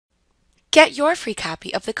Get your free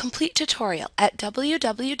copy of the complete tutorial at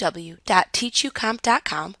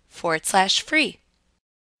www.teachucomp.com/free.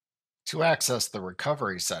 To access the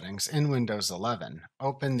recovery settings in Windows 11,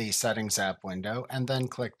 open the Settings app window and then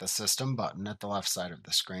click the System button at the left side of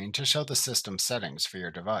the screen to show the system settings for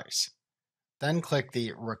your device. Then click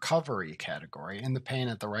the Recovery category in the pane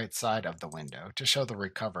at the right side of the window to show the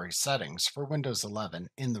recovery settings for Windows 11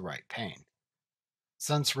 in the right pane.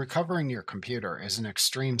 Since recovering your computer is an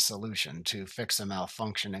extreme solution to fix a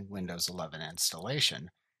malfunctioning Windows 11 installation,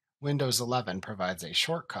 Windows 11 provides a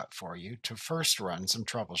shortcut for you to first run some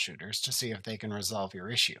troubleshooters to see if they can resolve your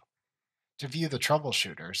issue. To view the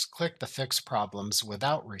troubleshooters, click the Fix Problems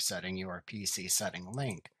Without Resetting Your PC Setting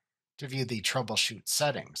link to view the troubleshoot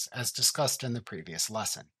settings as discussed in the previous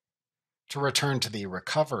lesson. To return to the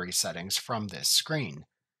recovery settings from this screen,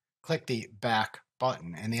 click the Back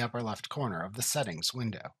button in the upper left corner of the Settings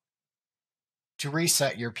window. To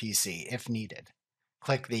reset your PC if needed,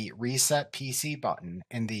 click the Reset PC button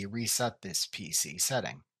in the Reset This PC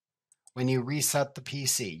setting. When you reset the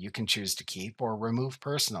PC, you can choose to keep or remove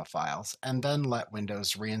personal files and then let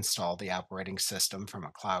Windows reinstall the operating system from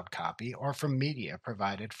a cloud copy or from media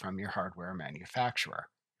provided from your hardware manufacturer.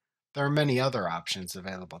 There are many other options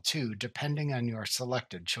available too, depending on your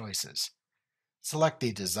selected choices. Select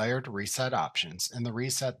the desired reset options in the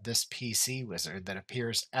Reset This PC wizard that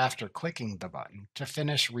appears after clicking the button to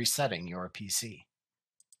finish resetting your PC.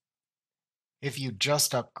 If you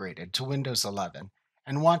just upgraded to Windows 11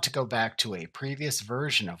 and want to go back to a previous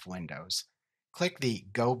version of Windows, click the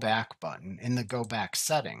Go Back button in the Go Back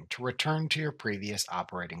setting to return to your previous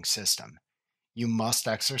operating system. You must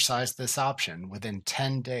exercise this option within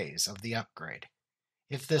 10 days of the upgrade.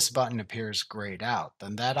 If this button appears grayed out,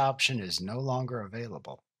 then that option is no longer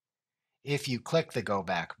available. If you click the Go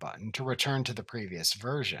Back button to return to the previous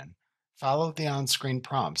version, follow the on-screen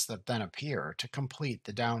prompts that then appear to complete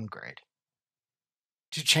the downgrade.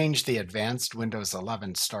 To change the advanced Windows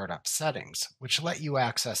 11 startup settings, which let you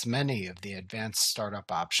access many of the advanced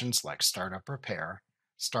startup options like Startup Repair,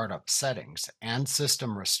 Startup Settings, and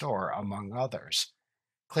System Restore, among others,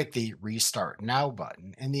 click the Restart Now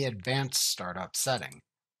button in the Advanced Startup setting.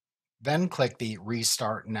 Then click the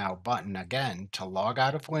Restart Now button again to log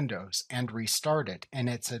out of Windows and restart it in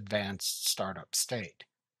its advanced startup state.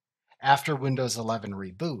 After Windows 11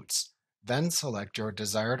 reboots, then select your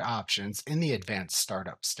desired options in the advanced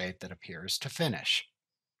startup state that appears to finish.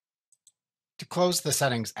 To close the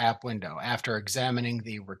Settings app window after examining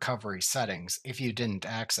the recovery settings if you didn't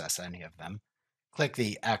access any of them, click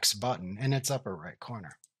the X button in its upper right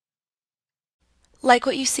corner. Like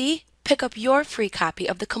what you see? Pick up your free copy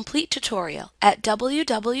of the complete tutorial at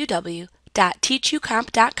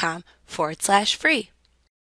www.teachucomp.com/free.